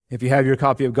If you have your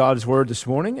copy of God's Word this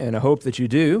morning, and I hope that you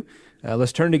do,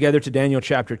 let's turn together to Daniel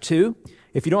chapter 2.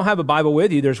 If you don't have a Bible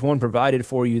with you, there's one provided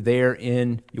for you there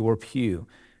in your pew.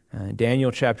 Daniel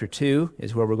chapter 2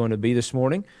 is where we're going to be this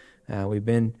morning. We've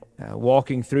been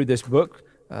walking through this book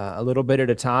a little bit at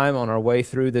a time on our way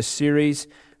through this series,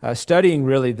 studying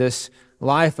really this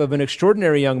life of an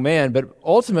extraordinary young man, but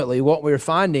ultimately what we're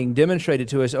finding demonstrated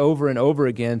to us over and over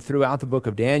again throughout the book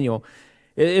of Daniel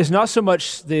is not so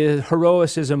much the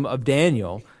heroicism of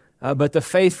Daniel, but the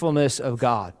faithfulness of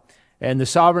God and the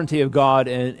sovereignty of God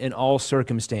in all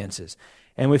circumstances.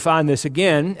 And we find this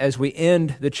again as we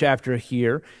end the chapter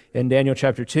here in Daniel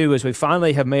chapter 2, as we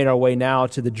finally have made our way now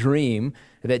to the dream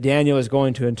that Daniel is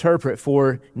going to interpret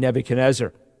for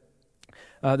Nebuchadnezzar.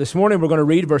 This morning we're going to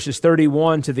read verses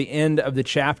 31 to the end of the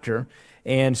chapter,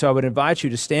 and so I would invite you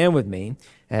to stand with me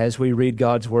as we read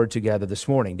God's Word together this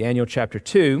morning. Daniel chapter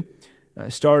 2,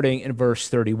 starting in verse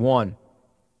 31.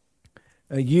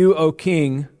 You, O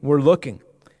king, were looking,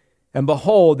 and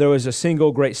behold, there was a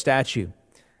single great statue.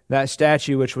 That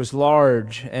statue, which was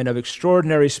large and of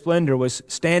extraordinary splendor, was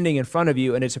standing in front of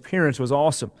you, and its appearance was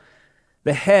awesome.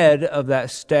 The head of that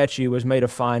statue was made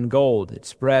of fine gold,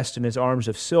 its breast and its arms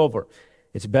of silver,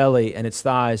 its belly and its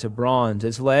thighs of bronze,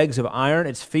 its legs of iron,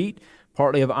 its feet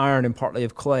partly of iron and partly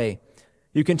of clay.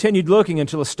 You continued looking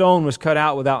until a stone was cut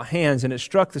out without hands, and it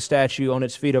struck the statue on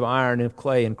its feet of iron and of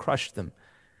clay and crushed them.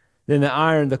 Then the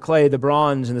iron, the clay, the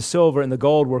bronze, and the silver, and the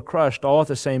gold were crushed all at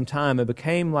the same time and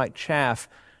became like chaff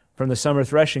from the summer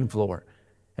threshing floor.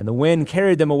 And the wind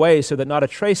carried them away so that not a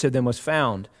trace of them was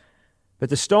found. But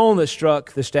the stone that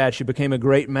struck the statue became a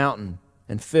great mountain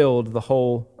and filled the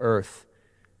whole earth.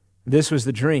 This was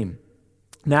the dream.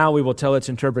 Now we will tell its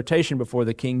interpretation before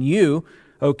the king. You,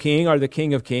 O king, are the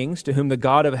King of kings, to whom the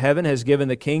God of heaven has given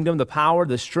the kingdom, the power,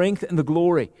 the strength, and the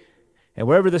glory. And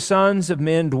wherever the sons of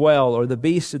men dwell, or the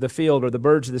beasts of the field, or the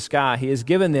birds of the sky, he has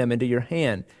given them into your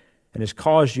hand, and has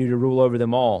caused you to rule over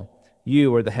them all.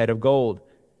 You are the head of gold.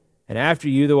 And after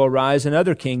you there will rise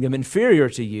another kingdom inferior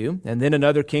to you, and then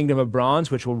another kingdom of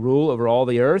bronze, which will rule over all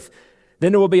the earth.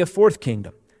 Then there will be a fourth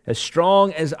kingdom, as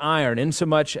strong as iron,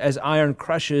 insomuch as iron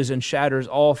crushes and shatters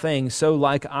all things, so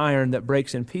like iron that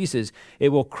breaks in pieces, it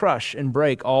will crush and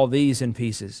break all these in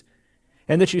pieces.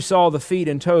 And that you saw the feet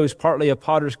and toes partly of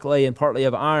potter's clay and partly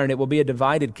of iron, it will be a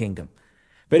divided kingdom.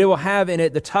 But it will have in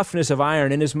it the toughness of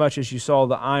iron, inasmuch as you saw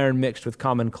the iron mixed with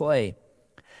common clay.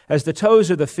 As the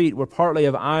toes of the feet were partly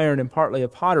of iron and partly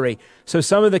of pottery, so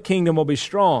some of the kingdom will be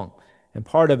strong, and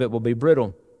part of it will be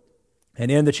brittle. And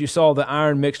in that you saw the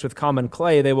iron mixed with common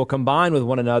clay, they will combine with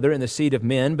one another in the seed of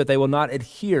men, but they will not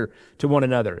adhere to one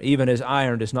another, even as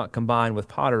iron does not combine with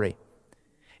pottery.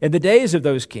 In the days of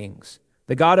those kings,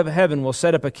 the God of heaven will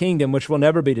set up a kingdom which will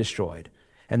never be destroyed,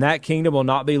 and that kingdom will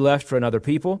not be left for another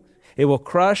people. It will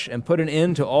crush and put an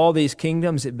end to all these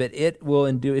kingdoms, but it will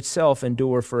itself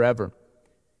endure forever.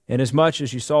 Inasmuch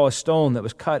as you saw a stone that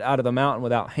was cut out of the mountain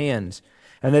without hands,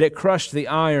 and that it crushed the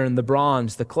iron, the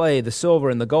bronze, the clay, the silver,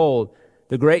 and the gold,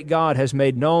 the great God has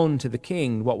made known to the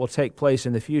king what will take place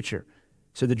in the future.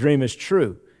 So the dream is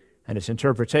true, and its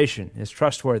interpretation is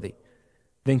trustworthy.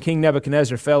 Then King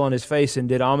Nebuchadnezzar fell on his face and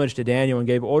did homage to Daniel and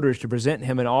gave orders to present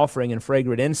him an offering and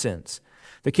fragrant incense.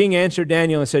 The king answered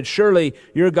Daniel and said, Surely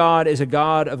your God is a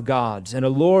God of gods and a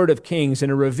Lord of kings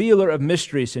and a revealer of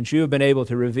mysteries, since you have been able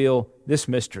to reveal this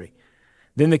mystery.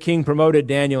 Then the king promoted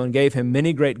Daniel and gave him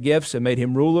many great gifts and made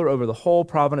him ruler over the whole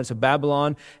province of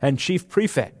Babylon and chief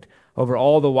prefect over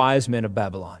all the wise men of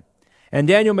Babylon. And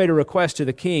Daniel made a request to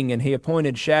the king, and he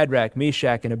appointed Shadrach,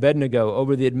 Meshach, and Abednego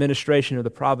over the administration of the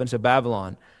province of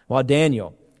Babylon, while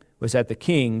Daniel was at the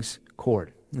king's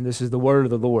court. And this is the word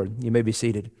of the Lord. You may be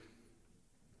seated.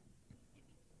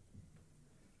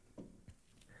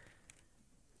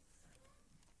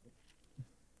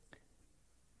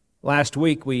 Last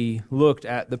week we looked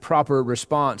at the proper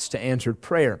response to answered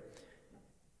prayer.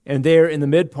 And there in the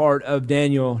mid part of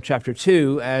Daniel chapter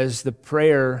 2, as the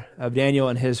prayer of Daniel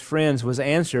and his friends was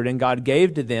answered, and God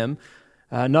gave to them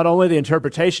not only the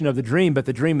interpretation of the dream, but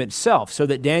the dream itself, so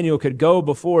that Daniel could go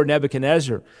before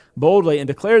Nebuchadnezzar boldly and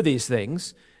declare these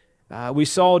things, we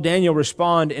saw Daniel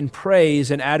respond in praise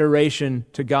and adoration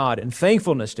to God and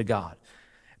thankfulness to God.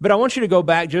 But I want you to go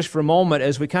back just for a moment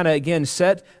as we kind of, again,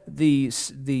 set the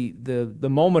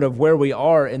moment of where we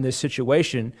are in this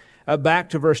situation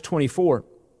back to verse 24.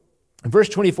 In verse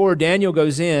 24, Daniel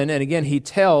goes in, and again, he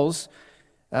tells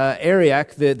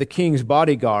Arioch, the king's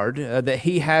bodyguard, that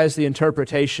he has the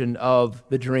interpretation of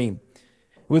the dream.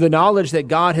 With the knowledge that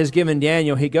God has given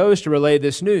Daniel, he goes to relay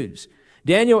this news.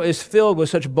 Daniel is filled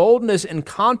with such boldness and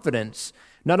confidence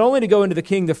Not only to go into the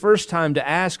king the first time to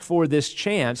ask for this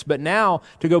chance, but now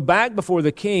to go back before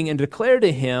the king and declare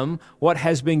to him what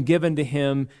has been given to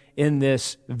him in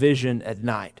this vision at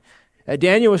night.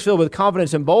 Daniel was filled with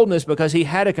confidence and boldness because he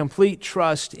had a complete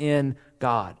trust in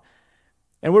God.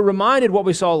 And we're reminded what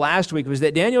we saw last week was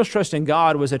that Daniel's trust in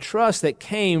God was a trust that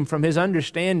came from his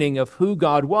understanding of who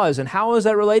God was. And how is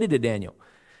that related to Daniel?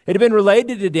 It had been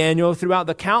related to Daniel throughout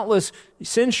the countless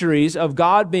centuries of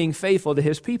God being faithful to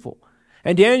his people.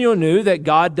 And Daniel knew that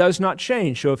God does not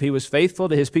change. So if he was faithful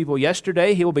to his people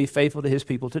yesterday, he will be faithful to his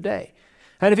people today.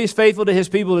 And if he's faithful to his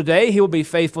people today, he will be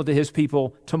faithful to his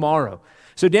people tomorrow.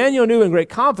 So Daniel knew in great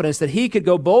confidence that he could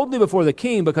go boldly before the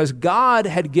king because God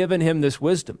had given him this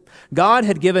wisdom. God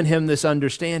had given him this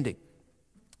understanding.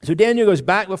 So Daniel goes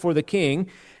back before the king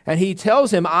and he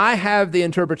tells him, I have the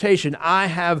interpretation. I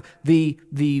have the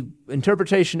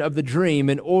interpretation of the dream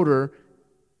in order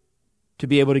to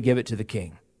be able to give it to the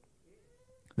king.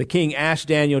 The king asked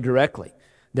Daniel directly,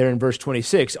 there in verse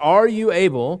 26, are you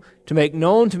able to make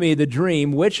known to me the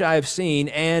dream which I have seen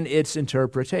and its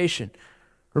interpretation?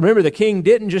 Remember, the king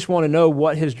didn't just want to know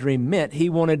what his dream meant. He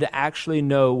wanted to actually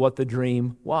know what the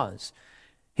dream was.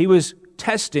 He was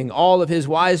testing all of his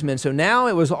wise men, so now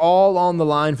it was all on the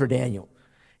line for Daniel.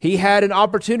 He had an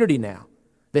opportunity now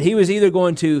that he was either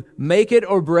going to make it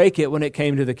or break it when it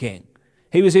came to the king.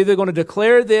 He was either going to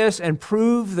declare this and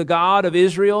prove the God of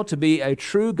Israel to be a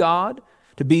true God,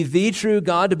 to be the true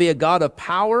God, to be a God of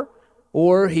power,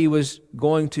 or he was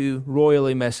going to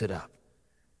royally mess it up.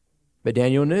 But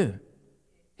Daniel knew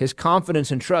his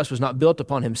confidence and trust was not built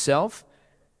upon himself.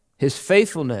 His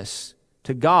faithfulness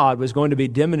to God was going to be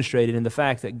demonstrated in the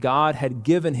fact that God had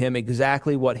given him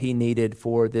exactly what he needed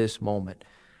for this moment.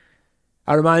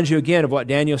 I remind you again of what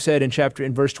Daniel said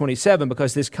in verse 27,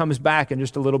 because this comes back in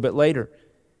just a little bit later.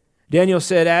 Daniel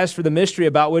said, as for the mystery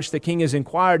about which the king has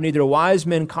inquired, neither wise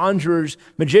men, conjurers,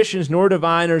 magicians, nor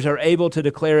diviners are able to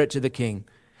declare it to the king.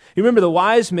 You remember the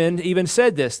wise men even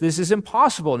said this. This is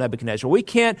impossible, Nebuchadnezzar. We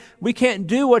can't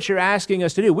do what you're asking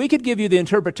us to do. We could give you the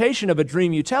interpretation of a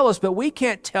dream you tell us, but we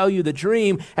can't tell you the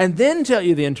dream and then tell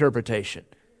you the interpretation.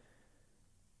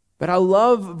 But I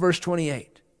love verse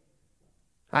 28.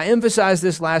 I emphasized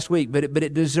this last week, but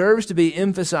it deserves to be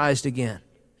emphasized again.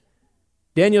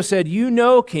 Daniel said, you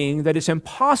know, king, that it's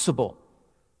impossible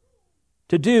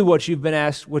to do what you've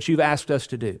asked us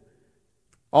to do.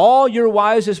 All your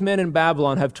wisest men in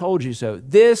Babylon have told you so.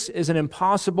 This is an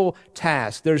impossible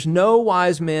task. There's no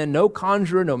wise man, no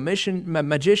conjurer, no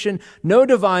magician, no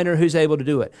diviner who's able to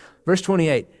do it. Verse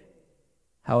 28,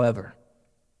 however,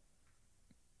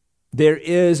 there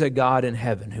is a God in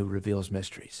heaven who reveals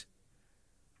mysteries.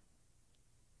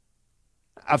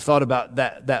 I've thought about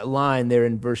that line there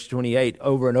in verse 28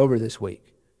 over and over this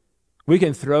week. We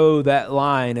can throw that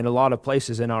line in a lot of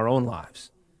places in our own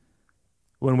lives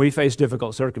when we face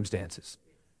difficult circumstances,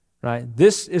 right?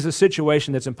 This is a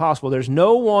situation that's impossible. There's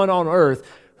no one on earth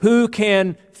who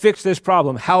can fix this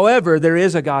problem. However, there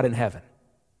is a God in heaven.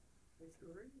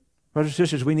 Brothers and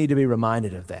sisters, we need to be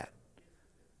reminded of that.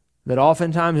 That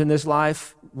oftentimes in this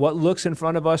life, what looks in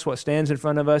front of us, what stands in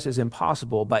front of us is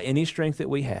impossible by any strength that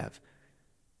we have.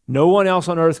 No one else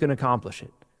on earth can accomplish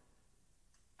it.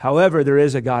 However, there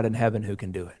is a God in heaven who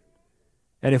can do it.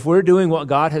 And if we're doing what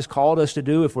God has called us to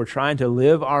do, if we're trying to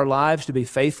live our lives to be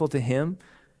faithful to Him,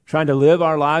 trying to live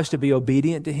our lives to be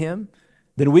obedient to Him,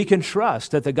 then we can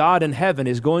trust that the God in heaven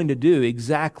is going to do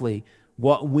exactly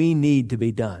what we need to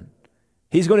be done.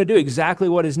 He's going to do exactly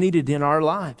what is needed in our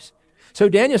lives. So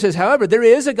Daniel says, however, there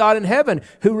is a God in heaven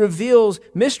who reveals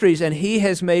mysteries, and He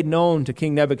has made known to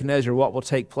King Nebuchadnezzar what will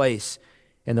take place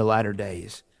in the latter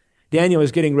days. Daniel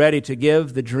is getting ready to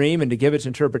give the dream and to give its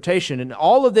interpretation, and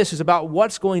all of this is about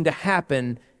what's going to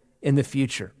happen in the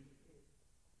future.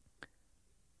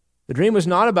 The dream was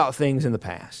not about things in the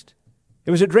past.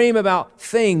 It was a dream about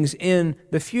things in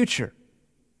the future.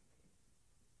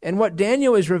 And what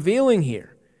Daniel is revealing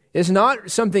here is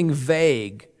not something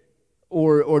vague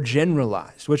or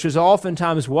generalized, which is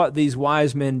oftentimes what these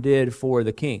wise men did for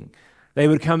the king. They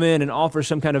would come in and offer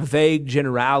some kind of vague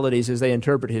generalities as they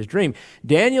interpret his dream.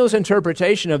 Daniel's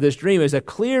interpretation of this dream is a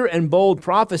clear and bold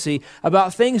prophecy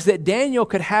about things that Daniel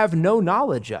could have no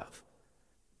knowledge of.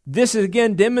 This is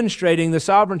again demonstrating the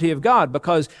sovereignty of God,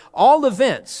 because all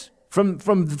events from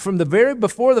the very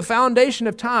before the foundation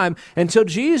of time until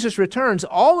Jesus returns,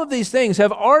 all of these things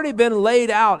have already been laid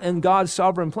out in God's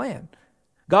sovereign plan.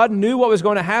 God knew what was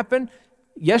going to happen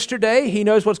yesterday. He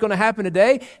knows what's going to happen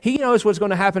today. He knows what's going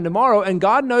to happen tomorrow. And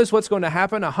God knows what's going to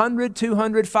happen 100,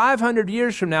 200, 500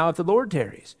 years from now if the Lord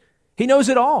tarries. He knows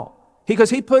it all. because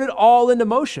he put it all into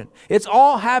motion. It's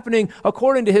all happening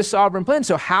according to his sovereign plan.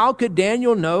 So how could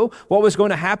Daniel know what was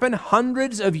going to happen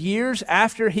hundreds of years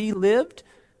after he lived?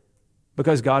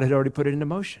 Because God had already put it into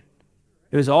motion.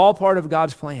 It was all part of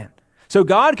God's plan. So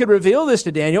God could reveal this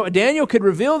to Daniel, and Daniel could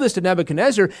reveal this to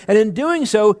Nebuchadnezzar, and in doing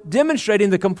so, demonstrating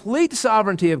the complete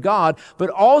sovereignty of God, but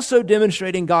also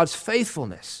demonstrating God's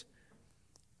faithfulness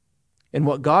in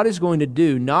what God is going to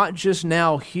do, not just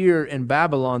now here in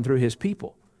Babylon through his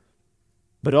people,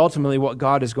 but ultimately what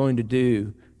God is going to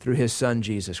do through his Son,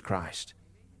 Jesus Christ.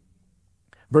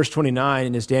 Verse 29,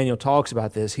 and as Daniel talks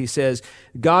about this, he says,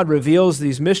 God reveals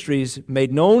these mysteries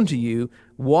made known to you,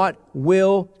 what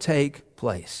will take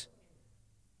place.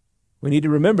 We need to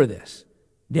remember this.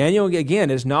 Daniel,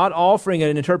 again, is not offering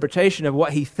an interpretation of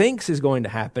what he thinks is going to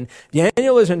happen.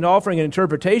 Daniel isn't offering an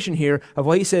interpretation here of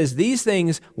what he says, these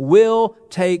things will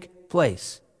take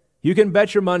place. You can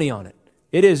bet your money on it.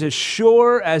 It is as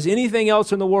sure as anything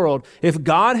else in the world. If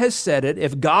God has said it,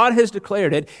 if God has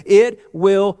declared it, it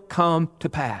will come to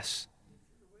pass.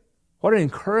 What an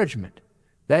encouragement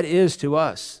that is to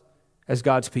us as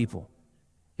God's people.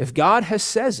 If God has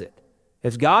says it,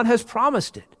 if God has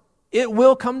promised it, it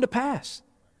will come to pass.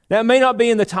 Now, it may not be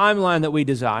in the timeline that we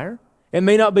desire. It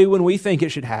may not be when we think it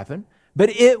should happen, but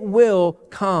it will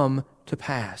come to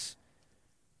pass.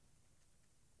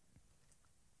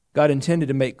 God intended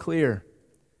to make clear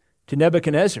to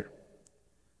Nebuchadnezzar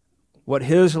what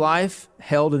his life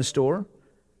held in store,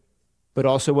 but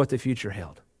also what the future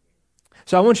held.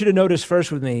 So I want you to notice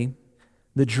first with me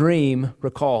the dream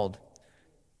recalled.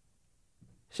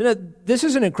 So now, this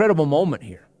is an incredible moment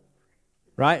here,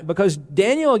 right? Because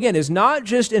Daniel, again, is not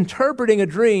just interpreting a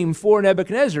dream for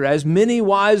Nebuchadnezzar, as many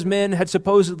wise men had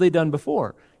supposedly done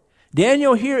before.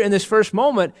 Daniel here in this first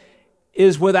moment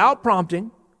is without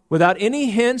prompting, without any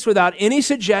hints, without any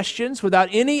suggestions, without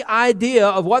any idea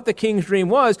of what the king's dream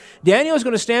was. Daniel is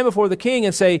going to stand before the king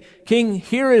and say, King,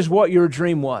 here is what your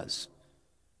dream was.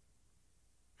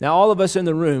 Now, all of us in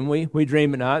the room, we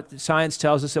dream at night. Science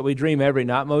tells us that we dream every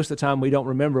night. Most of the time, we don't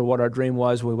remember what our dream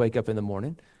was when we wake up in the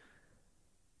morning.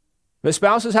 But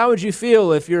spouses, how would you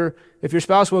feel if your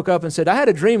spouse woke up and said, I had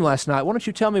a dream last night. Why don't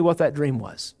you tell me what that dream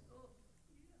was?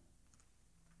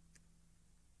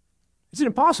 It's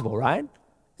impossible, right?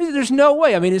 There's no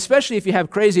way. I mean, especially if you have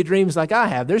crazy dreams like I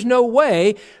have, there's no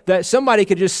way that somebody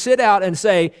could just sit out and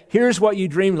say, here's what you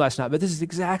dreamed last night. But this is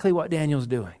exactly what Daniel's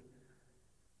doing.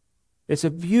 It's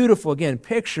a beautiful, again,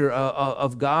 picture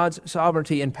of God's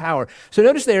sovereignty and power. So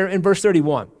notice there in verse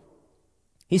 31,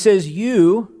 he says,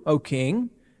 you, O king,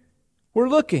 were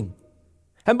looking,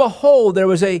 and behold, there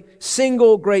was a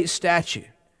single great statue.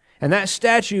 And that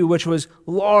statue, which was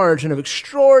large and of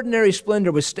extraordinary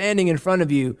splendor, was standing in front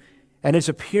of you, and its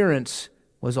appearance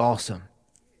was awesome.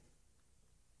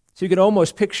 So you could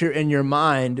almost picture in your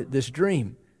mind this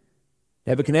dream.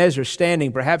 Nebuchadnezzar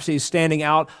standing, perhaps he's standing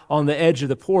out on the edge of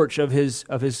the porch of his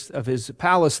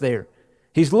palace there.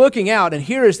 He's looking out, and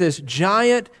here is this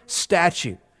giant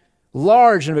statue,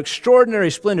 large and of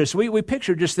extraordinary splendor. So we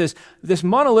picture just this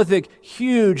monolithic,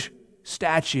 huge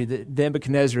statue that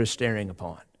Nebuchadnezzar is staring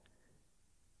upon.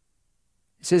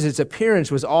 It says its appearance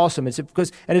was awesome. It's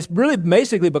really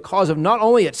basically because of not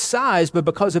only its size, but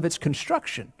because of its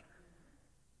construction.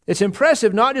 It's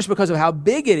impressive not just because of how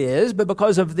big it is, but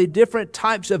because of the different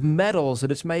types of metals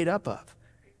that it's made up of.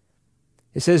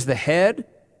 It says the head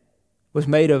was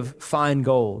made of fine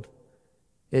gold.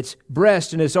 Its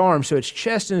breast and its arms, so its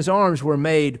chest and its arms were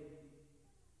made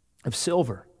of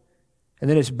silver. And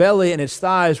then its belly and its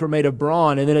thighs were made of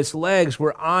bronze. And then its legs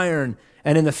were iron.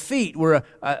 And in the feet were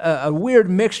a weird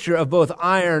mixture of both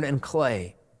iron and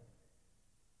clay.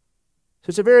 So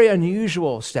it's a very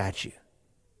unusual statue.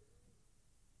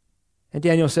 And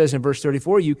Daniel says in verse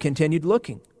 34, you continued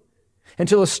looking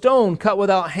until a stone cut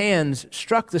without hands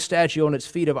struck the statue on its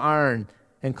feet of iron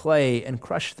and clay and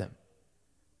crushed them.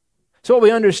 So what we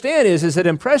understand is that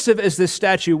impressive as this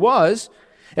statue was,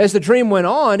 as the dream went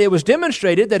on, it was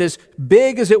demonstrated that as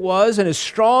big as it was and as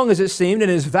strong as it seemed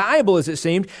and as valuable as it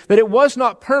seemed, that it was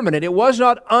not permanent, it was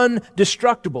not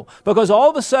indestructible. Because all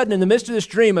of a sudden in the midst of this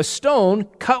dream, a stone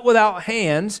cut without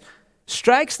hands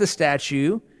strikes the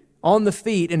statue on the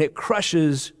feet and it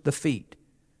crushes the feet.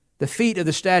 The feet of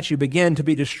the statue begin to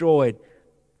be destroyed.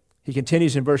 He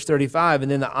continues in verse 35,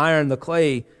 and then the iron, the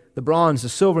clay, the bronze, the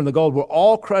silver, and the gold were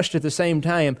all crushed at the same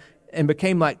time and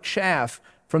became like chaff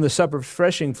from the supper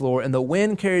threshing floor, and the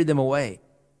wind carried them away,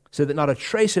 so that not a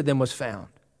trace of them was found.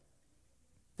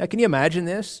 Now, can you imagine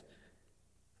this?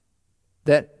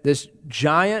 That this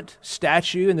giant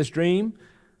statue in this dream,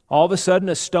 all of a sudden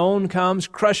a stone comes,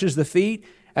 crushes the feet,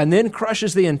 and then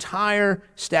crushes the entire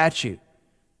statue.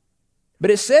 But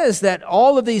it says that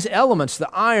all of these elements, the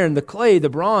iron, the clay, the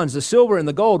bronze, the silver, and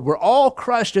the gold, were all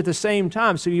crushed at the same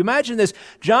time. So you imagine this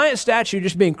giant statue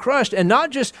just being crushed and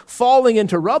not just falling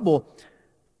into rubble.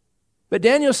 But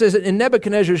Daniel says that in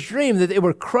Nebuchadnezzar's dream that they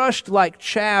were crushed like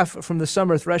chaff from the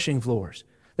summer threshing floors.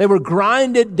 They were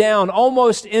grinded down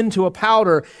almost into a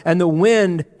powder, and the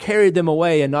wind carried them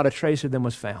away, and not a trace of them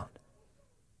was found.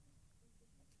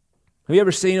 Have you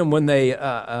ever seen them when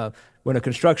when a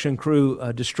construction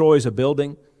crew destroys a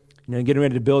building, getting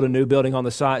ready to build a new building on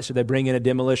the site, so they bring in a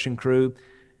demolition crew,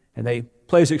 and they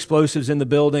place explosives in the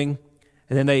building,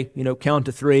 and then they, count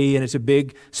to 3, and it's a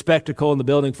big spectacle, and the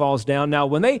building falls down. Now,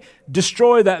 when they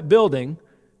destroy that building,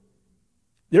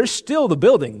 there's still the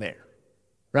building there,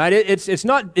 right?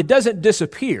 It doesn't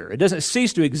disappear. It doesn't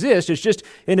cease to exist. It's just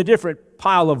in a different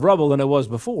pile of rubble than it was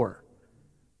before.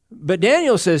 But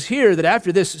Daniel says here that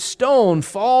after this stone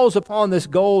falls upon this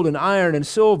gold and iron and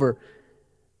silver,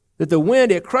 that the wind,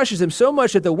 it crushes them so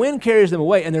much that the wind carries them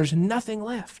away and there's nothing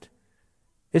left.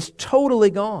 It's totally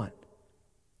gone.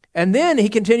 And then he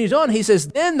continues on. He says,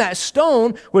 then that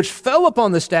stone which fell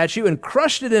upon the statue and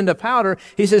crushed it into powder,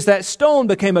 he says that stone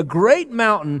became a great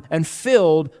mountain and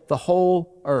filled the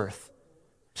whole earth.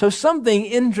 So something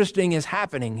interesting is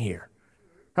happening here.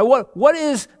 Now, what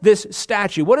is this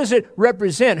statue? What does it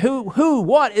represent?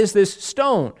 What is this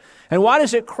stone? And why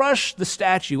does it crush the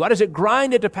statue? Why does it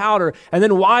grind it to powder? And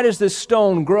then why does this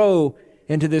stone grow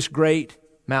into this great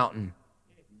mountain?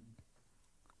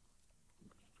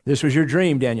 This was your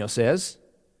dream, Daniel says.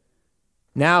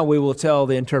 Now we will tell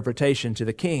the interpretation to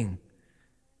the king.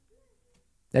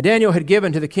 Now, Daniel had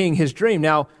given to the king his dream.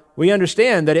 Now, we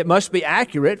understand that it must be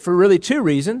accurate for really 2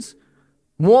 reasons.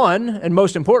 One, and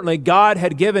most importantly, God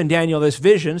had given Daniel this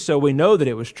vision, so we know that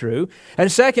it was true.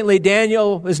 And secondly,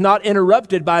 Daniel is not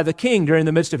interrupted by the king during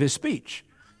the midst of his speech.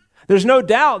 There's no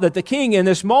doubt that the king in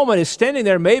this moment is standing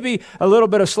there maybe a little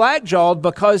bit of slack-jawed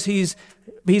because he's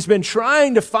been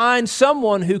trying to find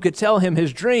someone who could tell him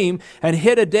his dream and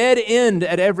hit a dead end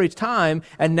at every time.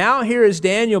 And now here is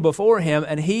Daniel before him,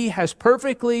 and he has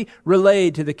perfectly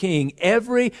relayed to the king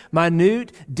every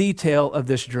minute detail of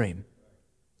this dream.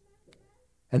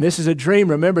 And this is a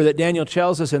dream, remember, that Daniel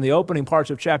tells us in the opening parts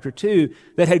of chapter 2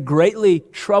 that had greatly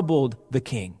troubled the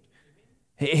king.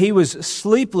 He was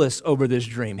sleepless over this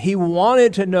dream. He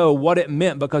wanted to know what it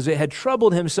meant because it had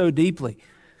troubled him so deeply.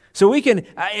 So we can,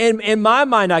 in my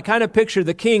mind, I kind of picture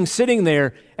the king sitting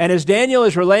there, and as Daniel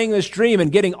is relaying this dream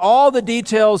and getting all the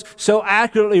details so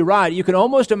accurately right, you can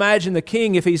almost imagine the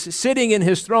king, if he's sitting in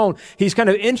his throne, he's kind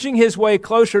of inching his way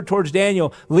closer towards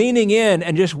Daniel, leaning in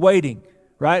and just waiting.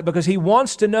 Right? Because he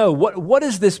wants to know, what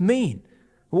does this mean?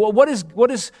 What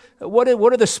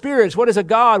are the spirits? What is a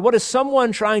God? What is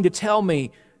someone trying to tell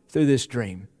me through this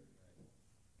dream?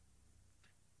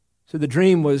 So the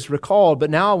dream was recalled, but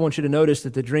now I want you to notice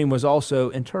that the dream was also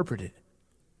interpreted.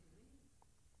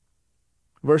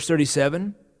 Verse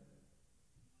 37,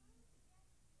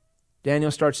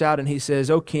 Daniel starts out and he says,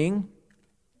 O king,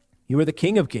 you are the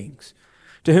King of kings,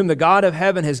 to whom the God of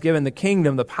heaven has given the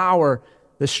kingdom, the power,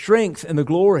 the strength, and the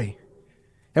glory.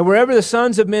 And wherever the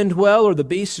sons of men dwell, or the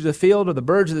beasts of the field, or the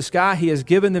birds of the sky, he has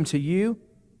given them to you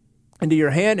and to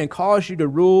your hand and caused you to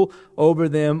rule over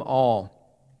them all.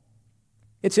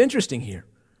 It's interesting here,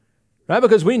 right?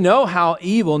 Because we know how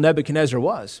evil Nebuchadnezzar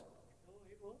was.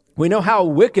 We know how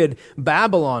wicked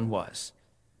Babylon was.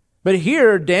 But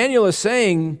here, Daniel is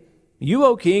saying, you,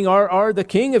 O king, are the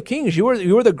King of kings. You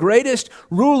are the greatest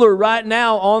ruler right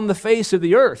now on the face of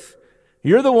the earth.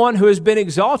 You're the one who has been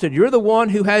exalted. You're the one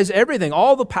who has everything,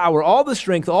 all the power, all the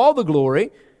strength, all the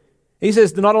glory. He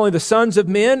says not only the sons of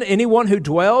men, anyone who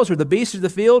dwells, or the beasts of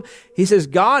the field, he says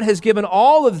God has given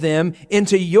all of them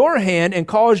into your hand and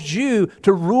caused you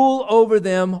to rule over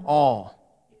them all.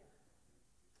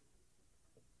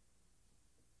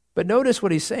 But notice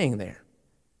what he's saying there.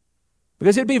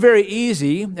 Because it'd be very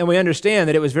easy, and we understand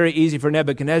that it was very easy for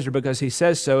Nebuchadnezzar because he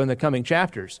says so in the coming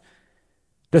chapters,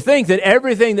 to think that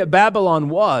everything that Babylon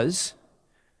was,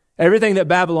 everything that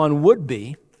Babylon would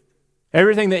be,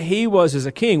 everything that he was as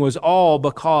a king was all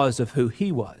because of who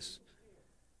he was.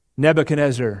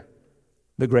 Nebuchadnezzar,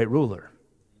 the great ruler.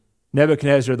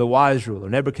 Nebuchadnezzar, the wise ruler.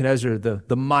 Nebuchadnezzar,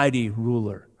 the mighty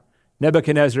ruler.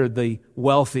 Nebuchadnezzar, the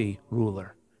wealthy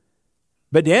ruler.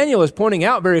 But Daniel is pointing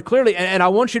out very clearly, and I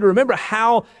want you to remember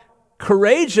how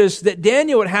courageous that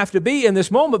Daniel would have to be in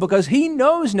this moment because he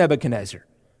knows Nebuchadnezzar.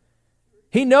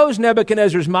 He knows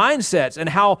Nebuchadnezzar's mindsets and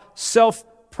how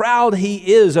self-proud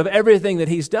he is of everything that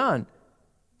he's done.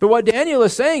 But what Daniel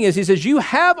is saying is, he says, you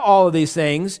have all of these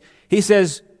things. He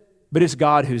says, but it's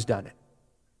God who's done it.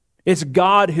 It's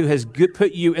God who has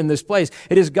put you in this place.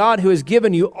 It is God who has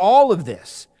given you all of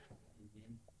this.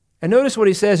 And notice what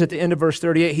he says at the end of verse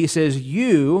 38. He says,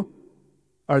 you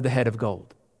are the head of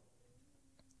gold.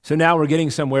 So now we're getting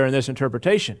somewhere in this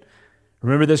interpretation.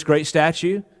 Remember this great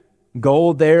statue?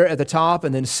 Gold there at the top,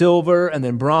 and then silver, and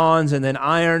then bronze, and then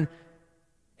iron.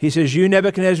 He says, you,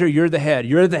 Nebuchadnezzar, you're the head.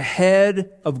 You're the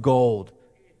head of gold.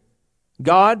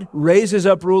 God raises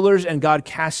up rulers, and God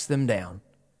casts them down.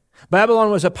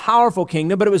 Babylon was a powerful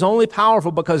kingdom, but it was only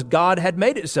powerful because God had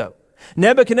made it so.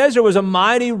 Nebuchadnezzar was a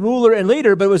mighty ruler and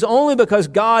leader, but it was only because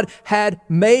God had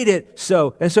made it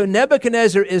so. And so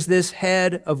Nebuchadnezzar is this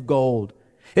head of gold.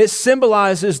 It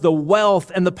symbolizes the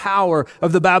wealth and the power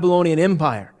of the Babylonian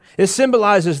Empire. It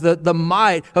symbolizes the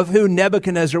might of who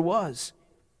Nebuchadnezzar was.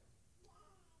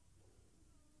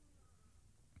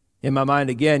 In my mind,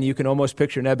 again, you can almost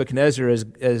picture Nebuchadnezzar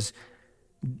as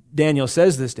Daniel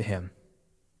says this to him,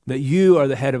 that you are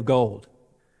the head of gold.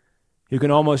 You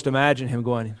can almost imagine him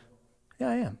going, yeah,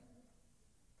 I am.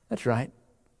 That's right.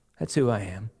 That's who I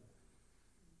am.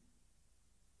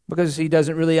 Because he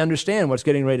doesn't really understand what's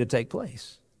getting ready to take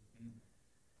place.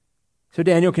 So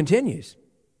Daniel continues.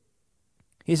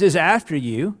 He says, after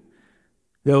you,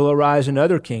 there will arise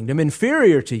another kingdom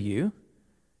inferior to you,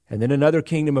 and then another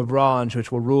kingdom of bronze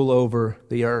which will rule over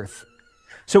the earth.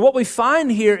 So what we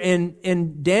find here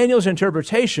in Daniel's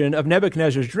interpretation of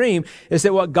Nebuchadnezzar's dream is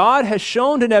that what God has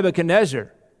shown to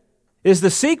Nebuchadnezzar is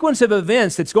the sequence of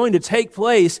events that's going to take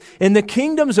place in the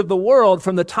kingdoms of the world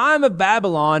from the time of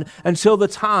Babylon until the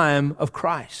time of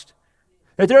Christ.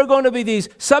 That there are going to be these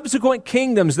subsequent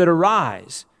kingdoms that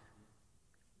arise.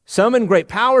 Some in great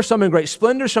power, some in great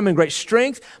splendor, some in great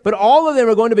strength, but all of them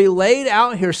are going to be laid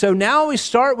out here. So now we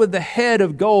start with the head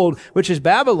of gold, which is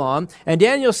Babylon, and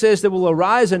Daniel says there will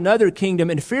arise another kingdom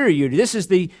inferior. This is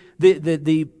the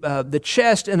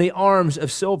chest and the arms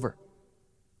of silver.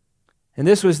 And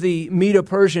this was the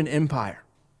Medo-Persian Empire.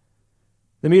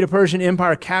 The Medo-Persian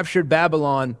Empire captured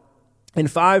Babylon in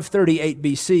 538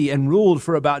 BC and ruled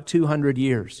for about 200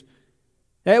 years.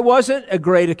 Now, it wasn't as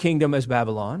great a kingdom as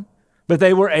Babylon, but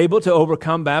they were able to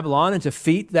overcome Babylon and to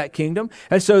defeat that kingdom,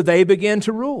 and so they began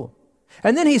to rule.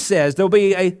 And then he says there'll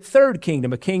be a third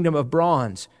kingdom, a kingdom of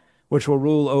bronze, which will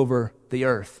rule over the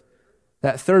earth.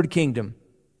 That third kingdom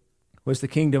was the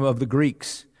kingdom of the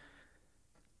Greeks.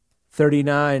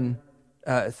 39,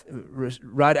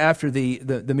 right after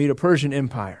the Medo-Persian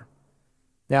Empire.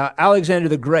 Now, Alexander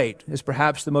the Great is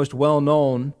perhaps the most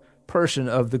well-known person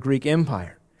of the Greek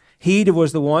Empire. He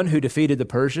was the one who defeated the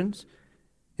Persians.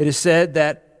 It is said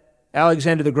that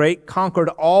Alexander the Great conquered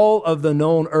all of the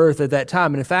known earth at that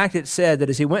time. And in fact, it's said that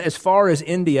as he went as far as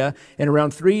India in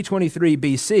around 323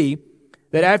 BC,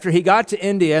 that after he got to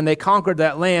India and they conquered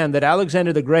that land, that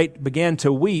Alexander the Great began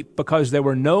to weep because there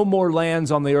were no more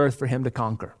lands on the earth for him to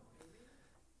conquer.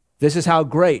 This is how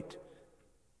great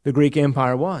the Greek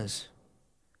Empire was.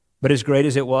 But as great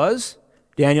as it was,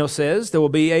 Daniel says there will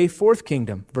be a fourth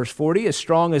kingdom. Verse 40, as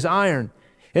strong as iron,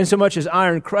 insomuch as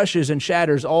iron crushes and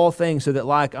shatters all things, so that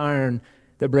like iron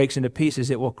that breaks into pieces,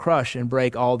 it will crush and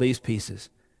break all these pieces.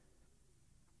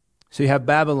 So you have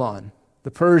Babylon,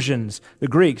 the Persians, the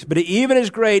Greeks. But even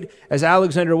as great as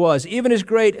Alexander was, even as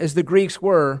great as the Greeks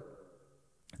were,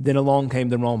 then along came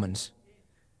the Romans.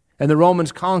 And the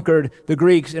Romans conquered the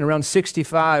Greeks in around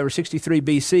 65 or 63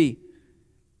 BC.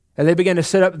 And they began to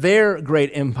set up their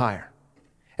great empire.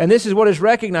 And this is what is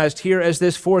recognized here as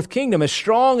this fourth kingdom, as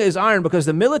strong as iron, because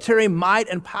the military might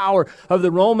and power of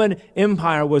the Roman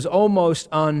Empire was almost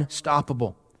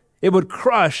unstoppable. It would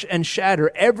crush and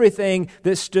shatter everything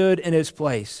that stood in its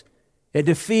place. It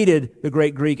defeated the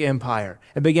great Greek Empire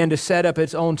and began to set up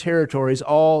its own territories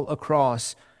all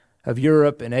across of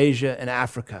Europe and Asia and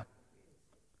Africa.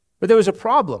 But there was a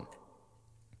problem,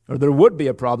 or there would be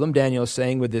a problem, Daniel is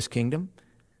saying, with this kingdom.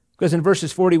 Because in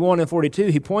verses 41 and 42,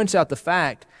 he points out the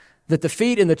fact that the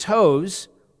feet and the toes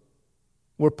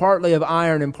were partly of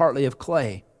iron and partly of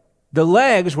clay. The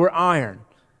legs were iron.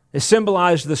 It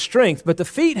symbolized the strength. But the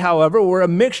feet, however, were a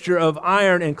mixture of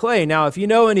iron and clay. Now, if you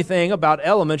know anything about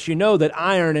elements, you know that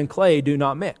iron and clay do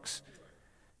not mix.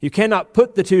 You cannot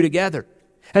put the two together.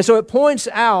 And so it points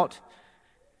out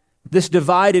this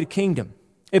divided kingdom.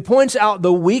 It points out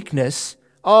the weakness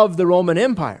of the Roman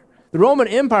Empire. The Roman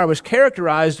Empire was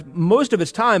characterized most of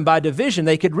its time by division.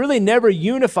 They could really never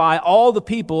unify all the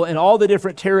people in all the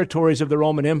different territories of the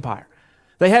Roman Empire.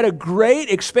 They had a great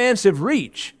expansive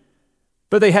reach,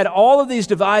 but they had all of these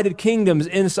divided kingdoms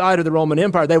inside of the Roman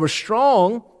Empire. They were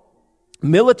strong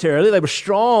militarily, they were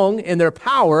strong in their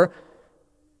power,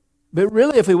 but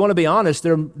really, if we want to be honest,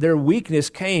 their weakness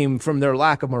came from their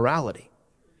lack of morality.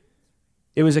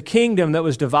 It was a kingdom that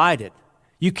was divided.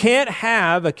 You can't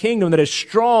have a kingdom that is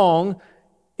strong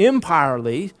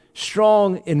empirely,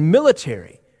 strong in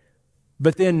military,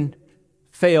 but then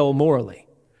fail morally.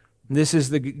 This is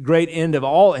the great end of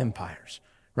all empires,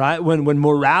 right? When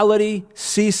morality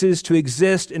ceases to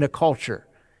exist in a culture,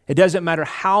 it doesn't matter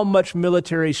how much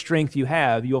military strength you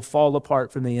have, you'll fall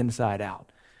apart from the inside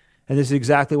out. And this is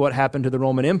exactly what happened to the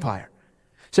Roman Empire.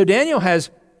 So Daniel has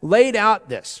laid out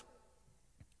this,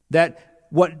 that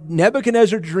what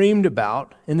Nebuchadnezzar dreamed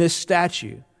about in this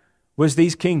statue was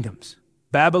these kingdoms: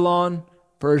 Babylon,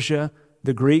 Persia,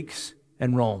 the Greeks,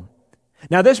 and Rome.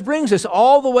 Now this brings us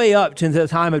all the way up to the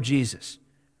time of Jesus,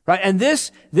 right? And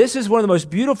this is one of the most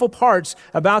beautiful parts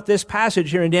about this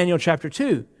passage here in Daniel chapter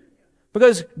 2.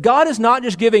 Because God is not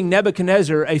just giving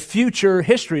Nebuchadnezzar a future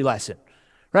history lesson,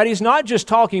 right? He's not just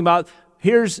talking about,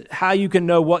 here's how you can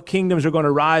know what kingdoms are going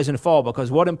to rise and fall,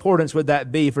 because what importance would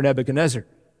that be for Nebuchadnezzar?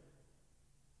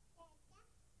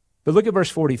 But look at verse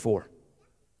 44.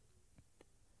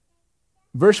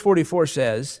 Verse 44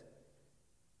 says,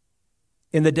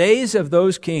 "In the days of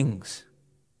those kings,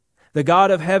 the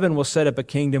God of heaven will set up a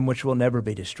kingdom which will never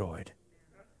be destroyed.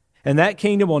 And that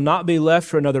kingdom will not be left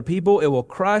for another people. It will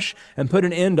crush and put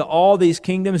an end to all these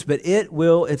kingdoms, but it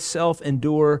will itself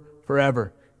endure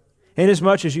forever.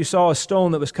 Inasmuch as you saw a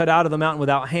stone that was cut out of the mountain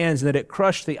without hands, and that it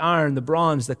crushed the iron, the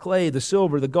bronze, the clay, the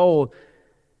silver, the gold,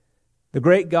 the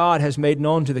great God has made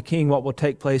known to the king what will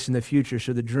take place in the future,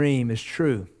 so the dream is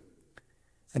true,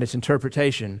 and its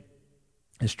interpretation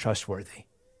is trustworthy."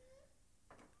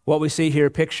 What we see here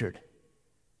pictured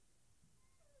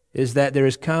is that there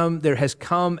has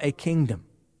come a kingdom,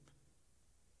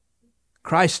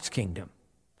 Christ's kingdom,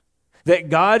 that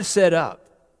God set up,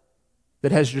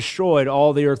 that has destroyed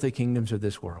all the earthly kingdoms of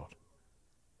this world.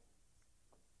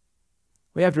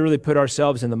 We have to really put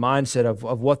ourselves in the mindset of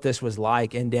what this was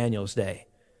like in Daniel's day.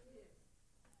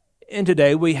 And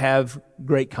today we have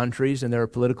great countries and there are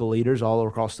political leaders all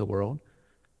across the world.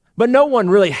 But no one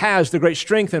really has the great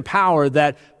strength and power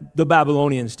that the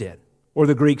Babylonians did, or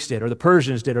the Greeks did, or the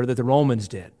Persians did, or that the Romans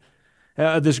did.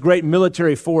 This great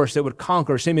military force that would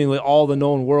conquer seemingly all the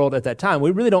known world at that time.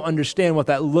 We really don't understand what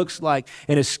that looks like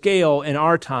in a scale in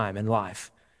our time in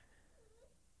life.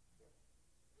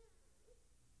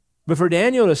 But for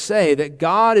Daniel to say that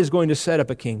God is going to set up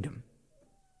a kingdom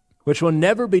which will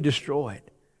never be destroyed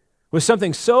was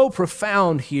something so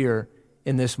profound here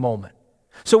in this moment.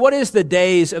 So what is the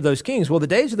days of those kings? Well, the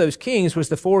days of those kings was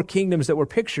the four kingdoms that were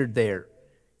pictured there,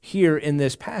 here in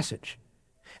this passage.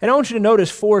 And I want you to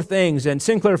notice four things, and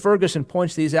Sinclair Ferguson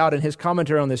points these out in his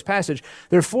commentary on this passage.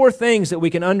 There are four things that we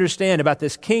can understand about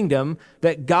this kingdom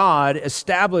that God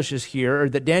establishes here, or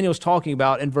that Daniel's talking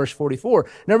about in verse 44.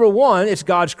 Number one, it's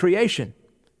God's creation.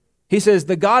 He says,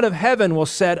 the God of heaven will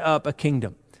set up a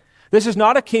kingdom. This is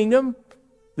not a kingdom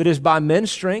that is by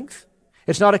men's strength.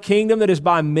 It's not a kingdom that is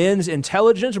by men's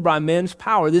intelligence or by men's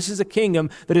power. This is a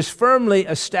kingdom that is firmly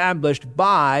established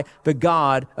by the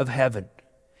God of heaven.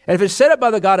 And if it's set up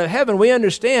by the God of heaven, we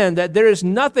understand that there is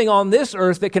nothing on this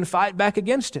earth that can fight back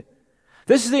against it.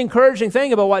 This is the encouraging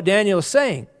thing about what Daniel is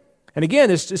saying. And again,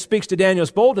 this speaks to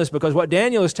Daniel's boldness, because what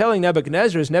Daniel is telling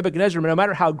Nebuchadnezzar is, Nebuchadnezzar, no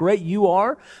matter how great you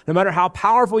are, no matter how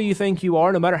powerful you think you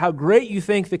are, no matter how great you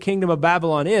think the kingdom of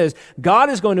Babylon is, God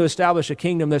is going to establish a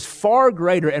kingdom that's far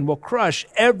greater and will crush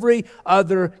every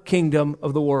other kingdom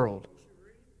of the world.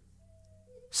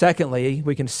 Secondly,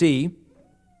 we can see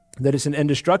that it's an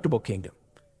indestructible kingdom.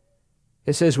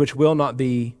 It says, which will not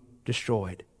be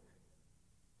destroyed.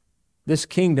 This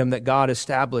kingdom that God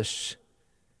established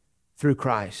through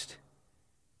Christ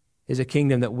is a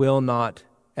kingdom that will not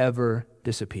ever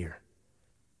disappear.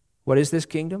 What is this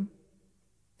kingdom?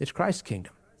 It's Christ's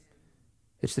kingdom.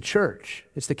 It's the church.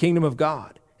 It's the kingdom of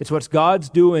God. It's what God's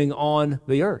doing on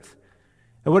the earth.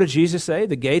 And what did Jesus say?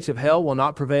 The gates of hell will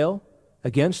not prevail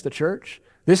against the church.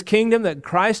 This kingdom that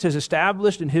Christ has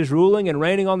established in His ruling and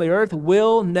reigning on the earth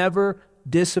will never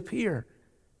disappear.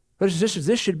 But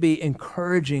this should be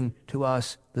encouraging to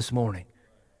us this morning.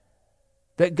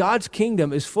 That God's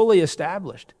kingdom is fully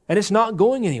established and it's not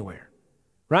going anywhere.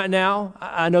 Right now,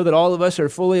 I know that all of us are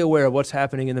fully aware of what's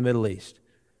happening in the Middle East.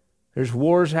 There's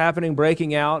wars happening,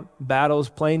 breaking out, battles,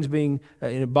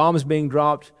 bombs being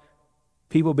dropped,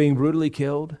 people being brutally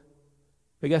killed.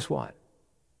 But guess what?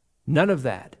 None of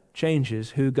that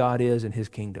changes who God is and His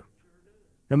kingdom.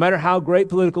 No matter how great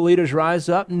political leaders rise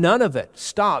up, none of it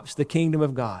stops the kingdom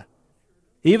of God.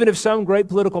 Even if some great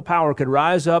political power could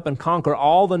rise up and conquer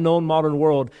all the known modern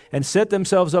world and set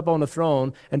themselves up on the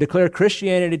throne and declare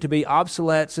Christianity to be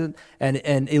obsolete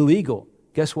and illegal,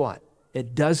 guess what?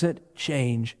 It doesn't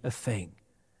change a thing,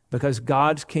 because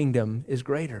God's kingdom is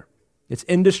greater. It's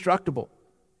indestructible.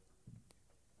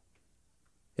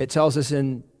 It tells us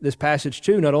in this passage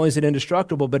too, not only is it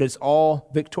indestructible, but it's all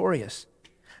victorious.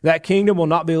 That kingdom will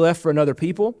not be left for another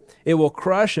people. It will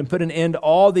crush and put an end to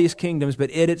all these kingdoms,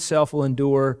 but it itself will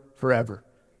endure forever.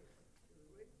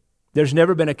 There's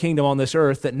never been a kingdom on this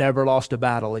earth that never lost a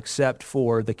battle except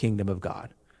for the kingdom of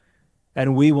God.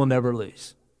 And we will never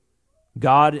lose.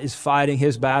 God is fighting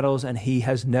His battles, and He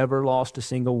has never lost a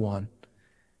single one.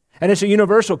 And it's a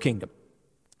universal kingdom.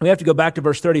 We have to go back to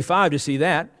verse 35 to see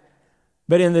that.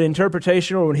 But in the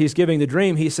interpretation, or when He's giving the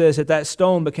dream, He says that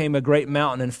stone became a great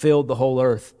mountain and filled the whole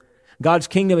earth. God's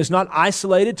kingdom is not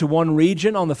isolated to one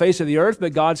region on the face of the earth,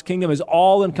 but God's kingdom is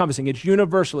all-encompassing. It's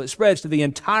universal. It spreads to the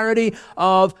entirety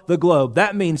of the globe.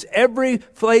 That means every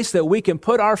place that we can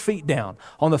put our feet down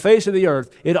on the face of the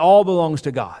earth, it all belongs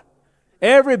to God.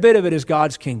 Every bit of it is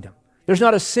God's kingdom. There's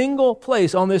not a single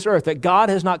place on this earth that God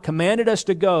has not commanded us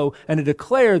to go and to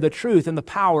declare the truth and the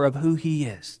power of who He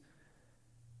is.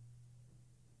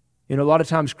 You know, a lot of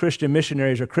times Christian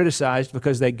missionaries are criticized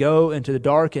because they go into the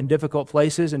dark and difficult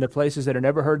places, into places that have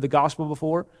never heard the gospel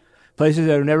before, places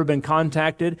that have never been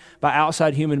contacted by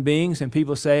outside human beings, and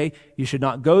people say, you should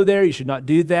not go there, you should not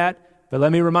do that. But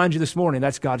let me remind you this morning,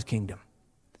 that's God's kingdom.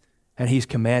 And He's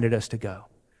commanded us to go.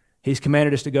 He's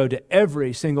commanded us to go to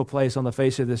every single place on the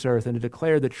face of this earth and to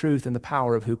declare the truth and the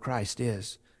power of who Christ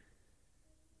is.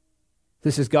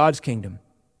 This is God's kingdom.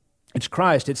 It's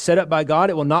Christ. It's set up by God.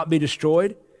 It will not be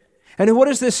destroyed. And what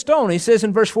is this stone? He says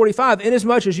in verse 45,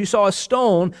 inasmuch as you saw a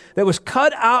stone that was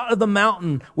cut out of the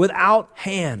mountain without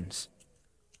hands.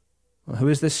 Well, who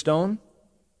is this stone?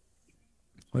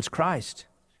 Well, it's Christ,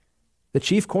 the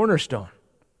chief cornerstone.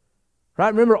 Right?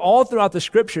 Remember, all throughout the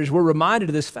Scriptures, we're reminded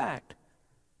of this fact.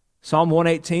 Psalm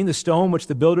 118, the stone which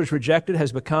the builders rejected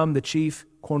has become the chief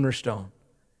cornerstone.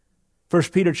 1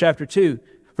 Peter chapter 2,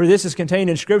 for this is contained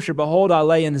in Scripture, behold, I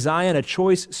lay in Zion a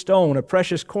choice stone, a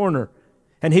precious corner,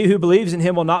 and he who believes in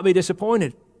Him will not be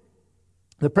disappointed.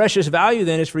 The precious value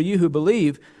then is for you who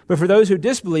believe, but for those who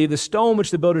disbelieve, the stone which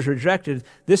the builders rejected,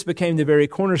 this became the very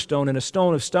cornerstone, and a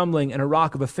stone of stumbling and a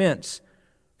rock of offense.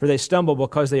 For they stumble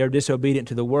because they are disobedient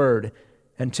to the word,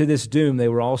 and to this doom they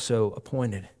were also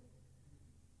appointed.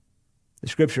 The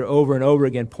Scripture over and over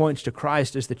again points to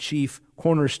Christ as the chief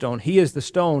cornerstone. He is the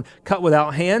stone cut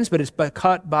without hands, but it's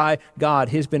cut by God.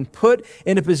 He has been put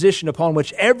in a position upon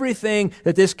which everything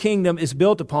that this kingdom is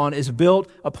built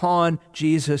upon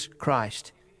Jesus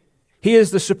Christ. He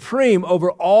is the supreme over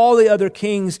all the other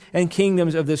kings and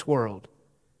kingdoms of this world.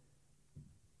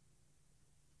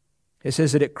 It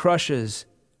says that it crushes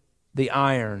the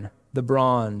iron, the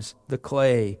bronze, the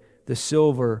clay, the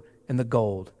silver, and the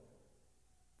gold.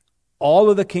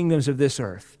 All of the kingdoms of this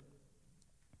earth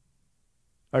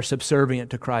are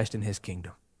subservient to Christ and His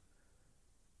kingdom.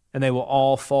 And they will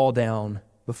all fall down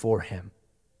before Him.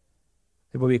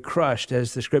 They will be crushed,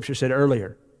 as the Scripture said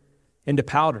earlier, into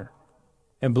powder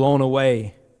and blown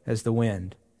away as the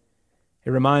wind. It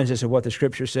reminds us of what the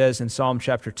Scripture says in Psalm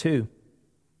chapter 2.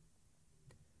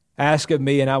 Ask of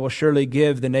me, and I will surely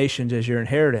give the nations as your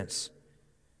inheritance,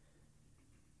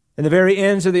 and the very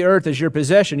ends of the earth as your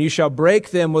possession. You shall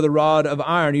break them with a rod of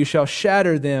iron. You shall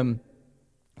shatter them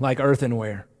like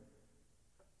earthenware.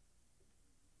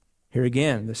 Here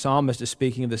again, the psalmist is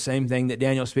speaking of the same thing that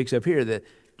Daniel speaks of here, that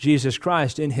Jesus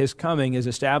Christ in His coming is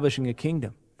establishing a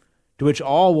kingdom to which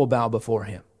all will bow before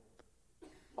Him.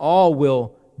 All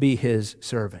will be His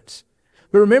servants.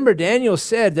 But remember, Daniel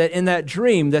said that in that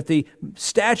dream that the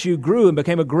statue grew and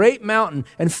became a great mountain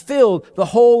and filled the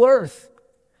whole earth.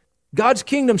 God's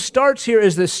kingdom starts here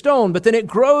as this stone, but then it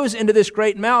grows into this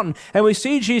great mountain, and we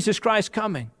see Jesus Christ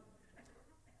coming.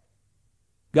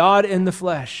 God in the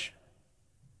flesh.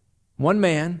 One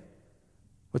man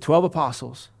with 12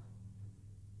 apostles.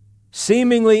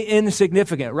 Seemingly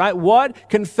insignificant, right? What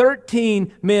can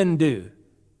 13 men do?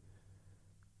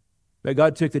 But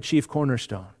God took the chief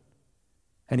cornerstone,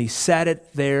 and He sat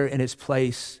it there in its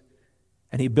place.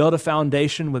 And He built a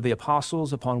foundation with the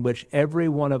apostles upon which every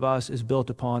one of us is built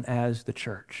upon as the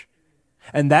church.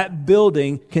 And that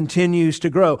building continues to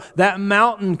grow. That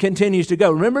mountain continues to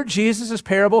go. Remember Jesus'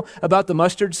 parable about the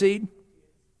mustard seed?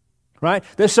 Right?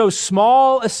 There's so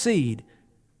small a seed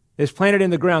is planted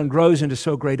in the ground grows into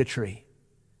so great a tree.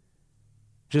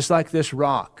 Just like this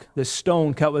rock, this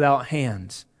stone cut without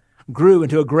hands, grew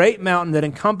into a great mountain that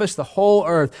encompassed the whole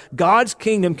earth. God's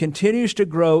kingdom continues to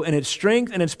grow in its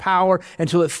strength and its power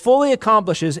until it fully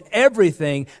accomplishes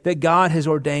everything that God has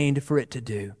ordained for it to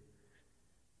do.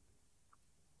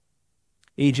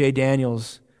 E.J.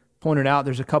 Daniels pointed out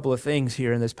there's a couple of things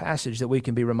here in this passage that we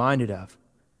can be reminded of.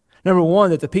 Number one,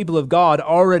 that the people of God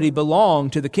already belong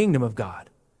to the kingdom of God.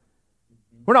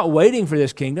 We're not waiting for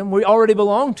this kingdom. We already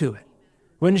belong to it.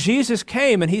 When Jesus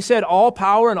came and he said, all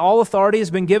power and all authority has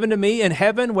been given to me in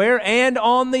heaven, where? And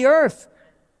on the earth.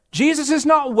 Jesus is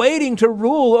not waiting to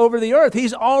rule over the earth.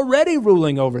 He's already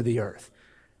ruling over the earth.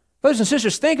 Brothers and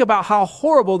sisters, think about how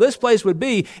horrible this place would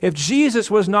be if Jesus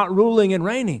was not ruling and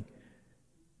reigning.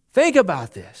 Think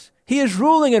about this. He is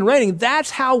ruling and reigning.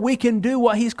 That's how we can do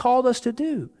what He's called us to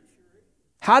do.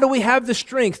 How do we have the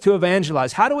strength to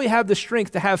evangelize? How do we have the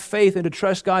strength to have faith and to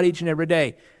trust God each and every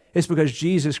day? It's because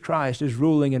Jesus Christ is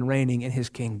ruling and reigning in His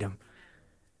kingdom.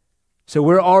 So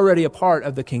we're already a part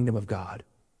of the kingdom of God.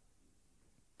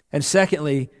 And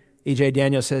secondly, E.J.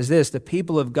 Daniel says this, the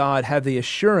people of God have the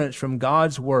assurance from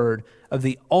God's word of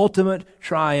the ultimate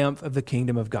triumph of the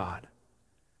kingdom of God.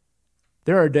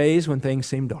 There are days when things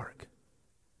seem dark.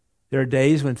 There are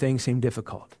days when things seem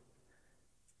difficult.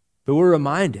 But we're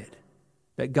reminded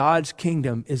that God's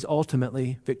kingdom is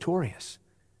ultimately victorious.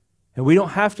 And we don't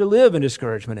have to live in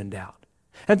discouragement and doubt.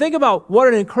 And think about what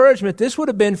an encouragement this would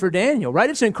have been for Daniel, right?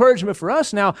 It's an encouragement for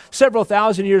us now, several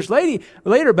thousand years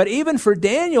later. But even for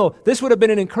Daniel, this would have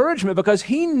been an encouragement because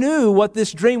he knew what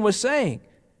this dream was saying.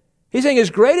 He's saying,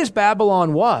 as great as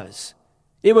Babylon was,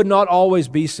 it would not always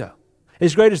be so.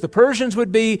 As great as the Persians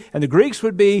would be, and the Greeks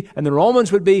would be, and the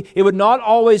Romans would be, it would not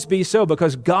always be so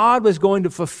because God was going to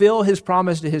fulfill His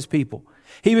promise to His people.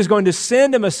 He was going to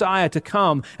send a Messiah to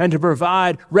come and to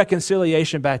provide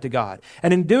reconciliation back to God.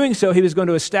 And in doing so, He was going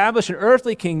to establish an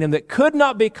earthly kingdom that could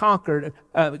not be conquered,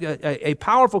 a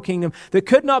powerful kingdom that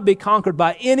could not be conquered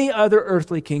by any other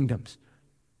earthly kingdoms.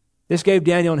 This gave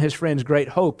Daniel and his friends great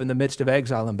hope in the midst of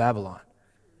exile in Babylon.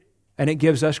 And it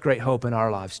gives us great hope in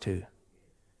our lives too.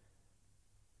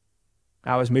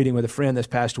 I was meeting with a friend this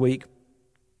past week,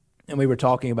 and we were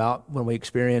talking about when we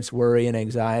experience worry and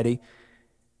anxiety.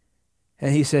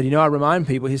 And he said, I remind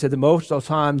people, he said, the most of the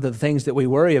time, the things that we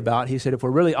worry about, he said, if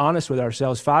we're really honest with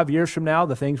ourselves, 5 years from now,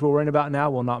 the things we're worrying about now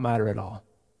will not matter at all.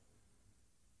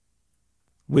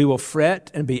 We will fret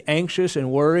and be anxious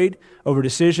and worried over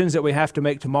decisions that we have to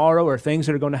make tomorrow or things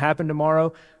that are going to happen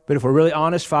tomorrow. But if we're really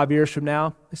honest, 5 years from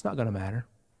now, it's not going to matter.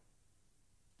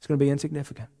 It's going to be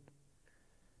insignificant.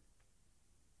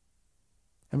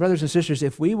 And brothers and sisters,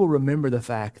 if we will remember the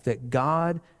fact that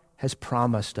God has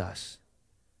promised us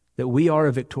that we are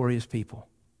a victorious people,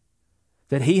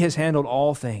 that He has handled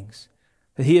all things,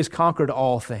 that He has conquered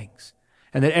all things,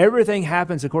 and that everything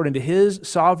happens according to His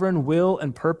sovereign will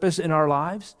and purpose in our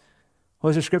lives, what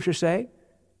does the Scripture say?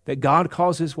 That God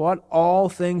causes what? All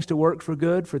things to work for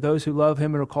good for those who love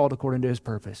Him and are called according to His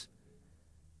purpose.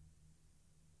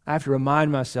 I have to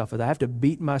remind myself of that. I have to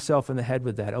beat myself in the head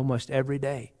with that almost every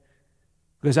day.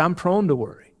 Because I'm prone to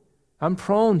worry. I'm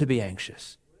prone to be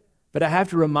anxious. But I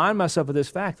have to remind myself of this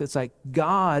fact that it's like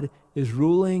God is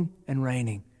ruling and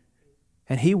reigning.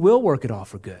 And He will work it all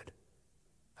for good.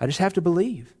 I just have to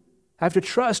believe. I have to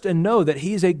trust and know that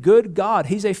He's a good God.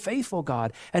 He's a faithful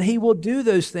God. And He will do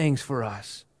those things for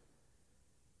us.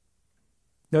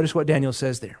 Notice what Daniel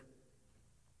says there.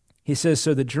 He says,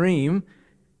 so the dream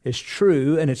is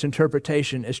true and its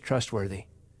interpretation is trustworthy.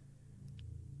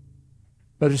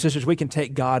 Brothers and sisters, we can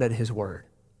take God at His word.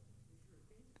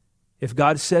 If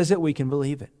God says it, we can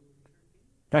believe it.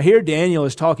 Now here Daniel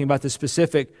is talking about the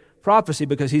specific prophecy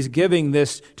because he's giving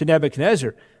this to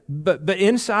Nebuchadnezzar. But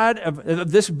inside of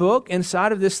this book,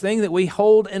 inside of this thing that we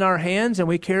hold in our hands and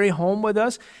we carry home with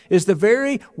us is the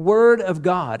very word of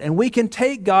God. And we can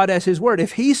take God as His word.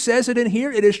 If He says it in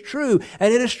here, it is true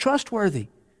and it is trustworthy.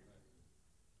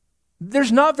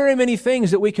 There's not very many things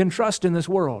that we can trust in this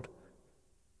world.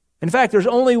 In fact, there's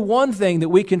only one thing that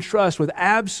we can trust with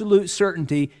absolute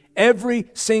certainty every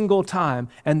single time,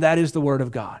 and that is the Word of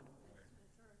God.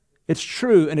 It's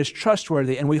true and it's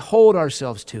trustworthy, and we hold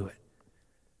ourselves to it.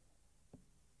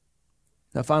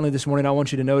 Now, finally, this morning, I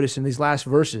want you to notice in these last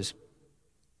verses,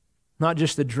 not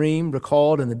just the dream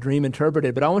recalled and the dream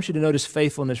interpreted, but I want you to notice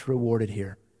faithfulness rewarded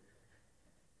here.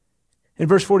 In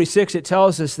verse 46, it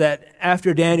tells us that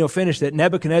after Daniel finished it,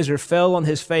 Nebuchadnezzar fell on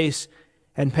his face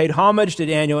and paid homage to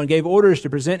Daniel and gave orders to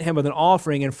present him with an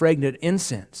offering and fragrant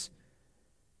incense.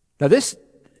 Now this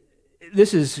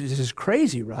is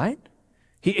crazy, right?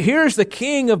 Here's the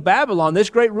king of Babylon, this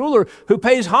great ruler who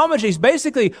pays homage. He's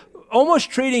basically almost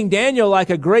treating Daniel like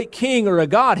a great king or a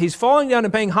god. He's falling down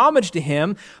and paying homage to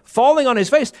him, falling on his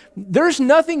face. There's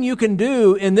nothing you can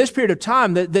do in this period of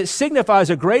time that signifies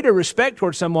a greater respect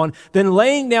towards someone than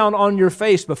laying down on your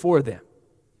face before them.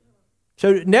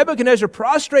 So Nebuchadnezzar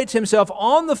prostrates himself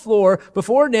on the floor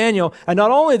before Daniel, and not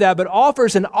only that, but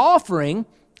offers an offering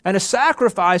and a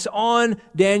sacrifice on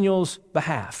Daniel's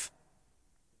behalf.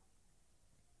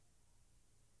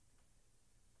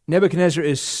 Nebuchadnezzar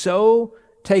is so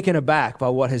taken aback by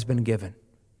what has been given.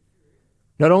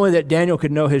 Not only that Daniel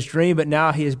could know his dream, but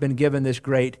now he has been given this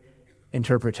great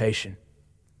interpretation.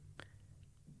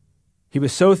 He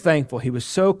was so thankful. He was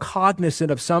so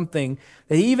cognizant of something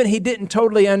that even he didn't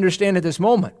totally understand at this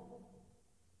moment.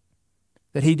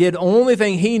 That he did the only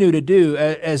thing he knew to do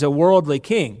as a worldly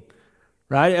king.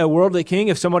 Right? A worldly king,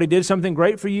 if somebody did something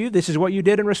great for you, this is what you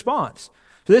did in response.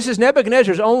 So this is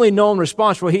Nebuchadnezzar's only known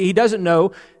response. Well, he doesn't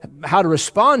know how to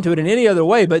respond to it in any other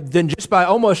way, but then just by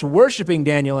almost worshiping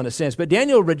Daniel in a sense. But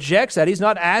Daniel rejects that. He's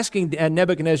not asking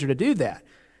Nebuchadnezzar to do that.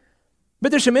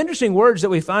 But there's some interesting words that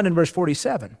we find in verse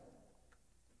 47.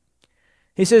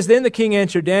 He says, "Then the king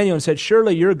answered Daniel and said,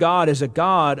 'Surely your God is a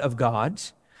God of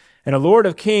gods, and a Lord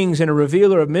of kings, and a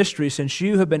revealer of mysteries, since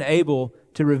you have been able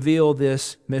to reveal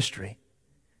this mystery.'"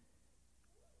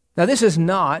 Now, this is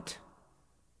not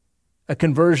a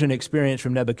conversion experience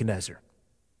from Nebuchadnezzar.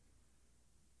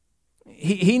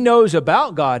 He knows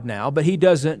about God now, but he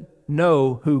doesn't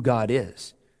know who God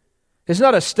is. It's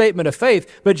not a statement of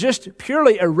faith, but just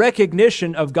purely a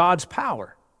recognition of God's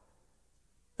power.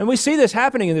 And we see this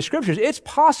happening in the Scriptures. It's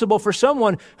possible for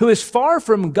someone who is far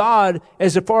from God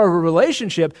as a part of a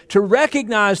relationship to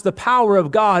recognize the power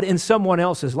of God in someone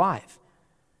else's life.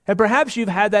 And perhaps you've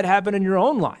had that happen in your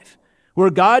own life,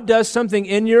 where God does something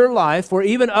in your life where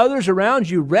even others around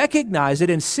you recognize it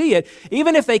and see it,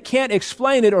 even if they can't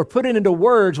explain it or put it into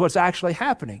words what's actually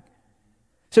happening.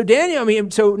 So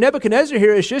Nebuchadnezzar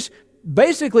here is just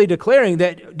basically declaring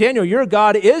that, Daniel, your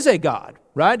God is a God,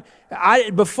 right?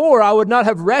 Before, I would not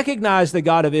have recognized the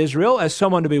God of Israel as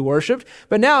someone to be worshiped,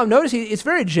 but now notice it's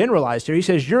very generalized here. He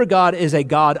says, your God is a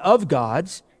God of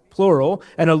gods, plural,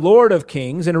 and a Lord of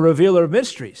kings, and a revealer of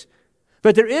mysteries.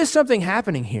 But there is something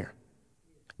happening here.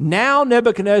 Now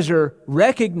Nebuchadnezzar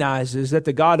recognizes that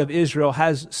the God of Israel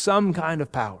has some kind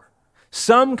of power,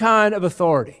 some kind of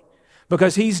authority,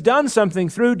 because he's done something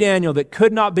through Daniel that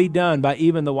could not be done by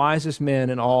even the wisest men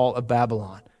in all of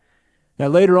Babylon. Now,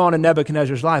 later on in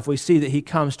Nebuchadnezzar's life, we see that he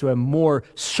comes to a more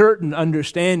certain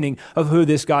understanding of who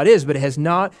this God is, but it has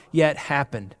not yet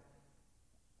happened.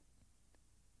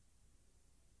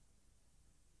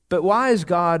 But why is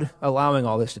God allowing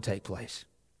all this to take place?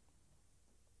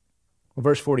 Well,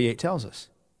 verse 48 tells us.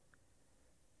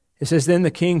 It says, "Then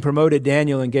the king promoted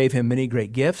Daniel and gave him many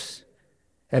great gifts,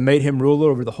 and made him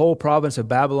ruler over the whole province of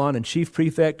Babylon and chief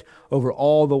prefect over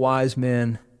all the wise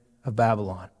men of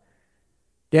Babylon."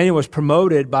 Daniel was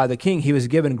promoted by the king. He was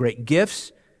given great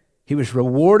gifts. He was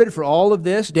rewarded for all of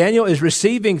this. Daniel is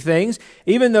receiving things.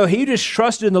 Even though he just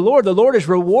trusted in the Lord is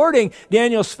rewarding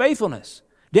Daniel's faithfulness.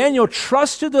 Daniel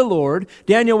trusted the Lord.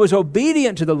 Daniel was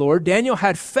obedient to the Lord. Daniel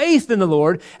had faith in the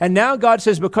Lord. And now God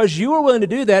says, because you are willing to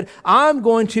do that, I'm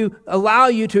going to allow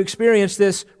you to experience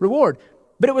this reward.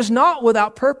 But it was not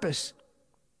without purpose,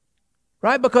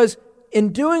 right? Because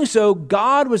in doing so,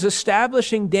 God was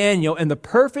establishing Daniel in the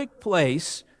perfect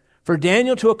place for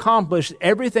Daniel to accomplish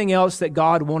everything else that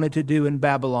God wanted to do in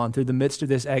Babylon through the midst of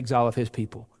this exile of his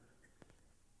people.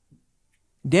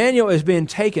 Daniel is being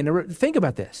taken. Think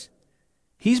about this.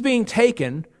 He's being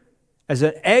taken as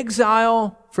an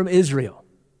exile from Israel.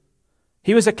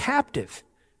 He was a captive.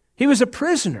 He was a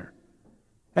prisoner.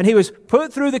 And he was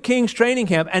put through the king's training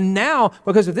camp. And now,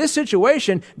 because of this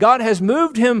situation, God has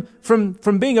moved him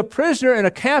from being a prisoner and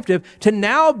a captive to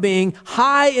now being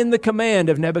high in the command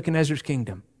of Nebuchadnezzar's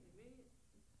kingdom.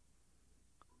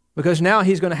 Because now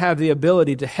he's going to have the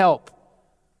ability to help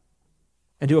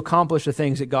and to accomplish the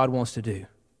things that God wants to do.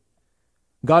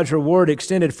 God's reward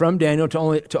extended from Daniel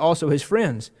to also his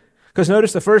friends. Because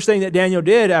notice the first thing that Daniel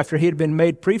did after he had been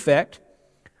made prefect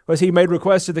was he made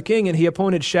requests to the king, and he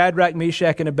appointed Shadrach,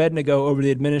 Meshach, and Abednego over the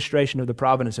administration of the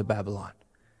province of Babylon.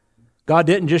 God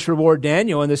didn't just reward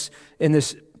Daniel in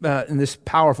this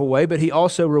powerful way, but he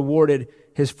also rewarded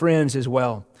his friends as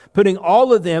well, putting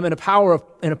all of them in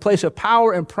a place of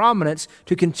power and prominence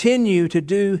to continue to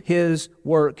do his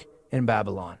work in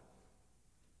Babylon.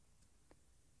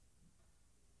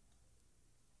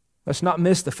 Let's not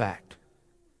miss the fact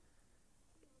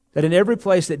that in every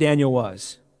place that Daniel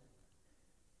was,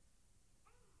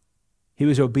 he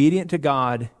was obedient to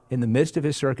God in the midst of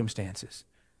his circumstances.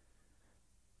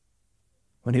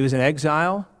 When he was in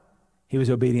exile, he was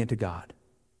obedient to God.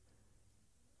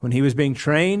 When he was being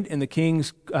trained in the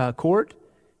king's court,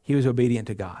 he was obedient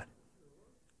to God.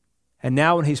 And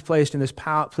now when he's placed in this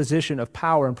position of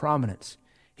power and prominence,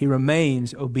 he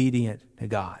remains obedient to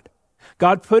God.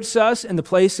 God puts us in the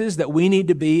places that we need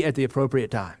to be at the appropriate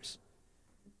times.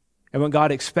 And what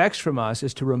God expects from us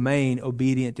is to remain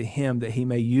obedient to Him, that He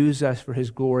may use us for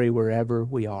His glory wherever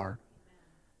we are.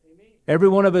 Every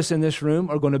one of us in this room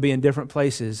are going to be in different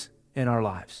places in our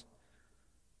lives.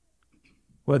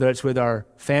 whether it's with our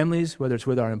families, whether it's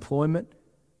with our employment.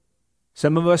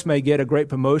 Some of us may get a great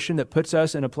promotion that puts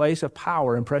us in a place of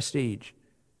power and prestige.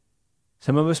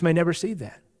 Some of us may never see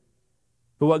that.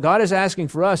 But what God is asking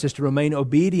for us is to remain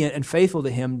obedient and faithful to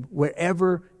Him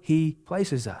wherever He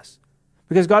places us.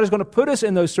 Because God is going to put us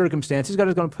in those circumstances, God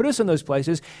is going to put us in those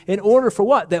places in order for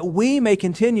what? That we may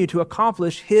continue to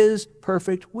accomplish His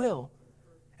perfect will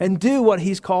and do what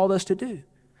He's called us to do.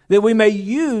 That we may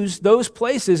use those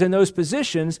places and those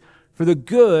positions for the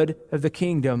good of the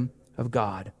kingdom of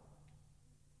God.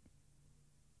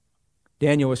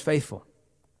 Daniel was faithful.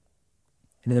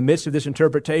 And in the midst of this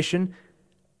interpretation,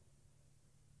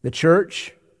 the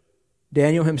church,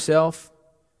 Daniel himself,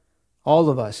 all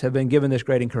of us have been given this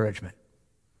great encouragement.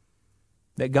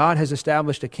 That God has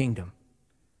established a kingdom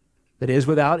that is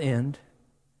without end,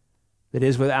 that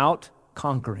is without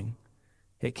conquering.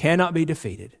 It cannot be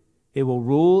defeated. It will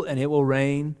rule and it will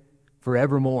reign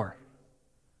forevermore.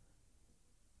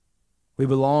 We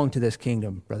belong to this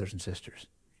kingdom, brothers and sisters.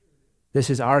 This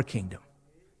is our kingdom.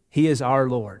 He is our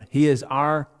Lord. He is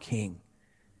our King.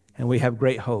 And we have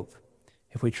great hope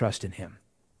if we trust in Him.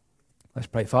 Let's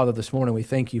pray. Father, this morning we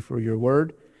thank You for Your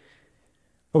word.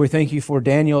 Lord, we thank You for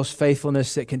Daniel's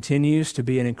faithfulness that continues to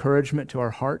be an encouragement to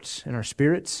our hearts and our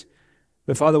spirits.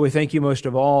 But Father, we thank You most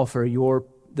of all for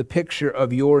the picture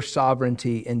of Your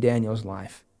sovereignty in Daniel's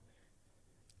life.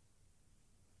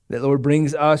 That, Lord,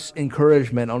 brings us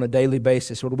encouragement on a daily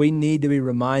basis. Lord, we need to be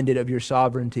reminded of Your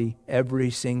sovereignty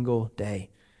every single day.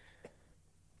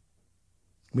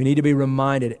 We need to be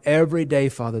reminded every day,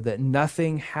 Father, that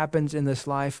nothing happens in this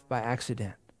life by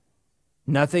accident.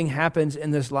 Nothing happens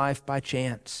in this life by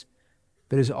chance,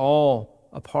 but is all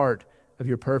a part of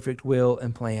Your perfect will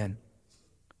and plan.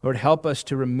 Lord, help us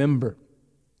to remember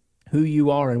who You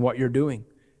are and what You're doing,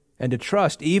 and to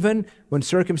trust even when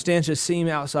circumstances seem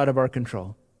outside of our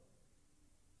control.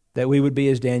 That we would be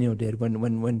as Daniel did.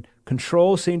 When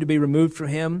control seemed to be removed from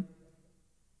him,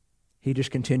 he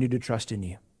just continued to trust in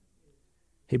You.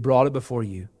 He brought it before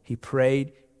You. He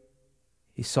prayed.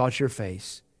 He sought Your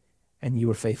face, and You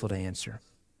were faithful to answer.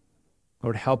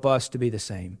 Lord, help us to be the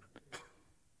same.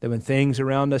 That when things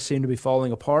around us seem to be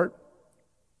falling apart,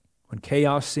 when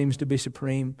chaos seems to be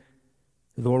supreme,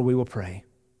 Lord, we will pray.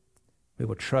 We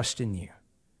will trust in You.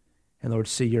 And Lord,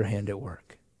 see Your hand at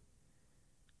work.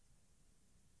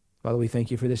 Father, we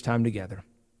thank You for this time together.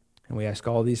 And we ask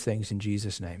all these things in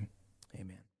Jesus' name.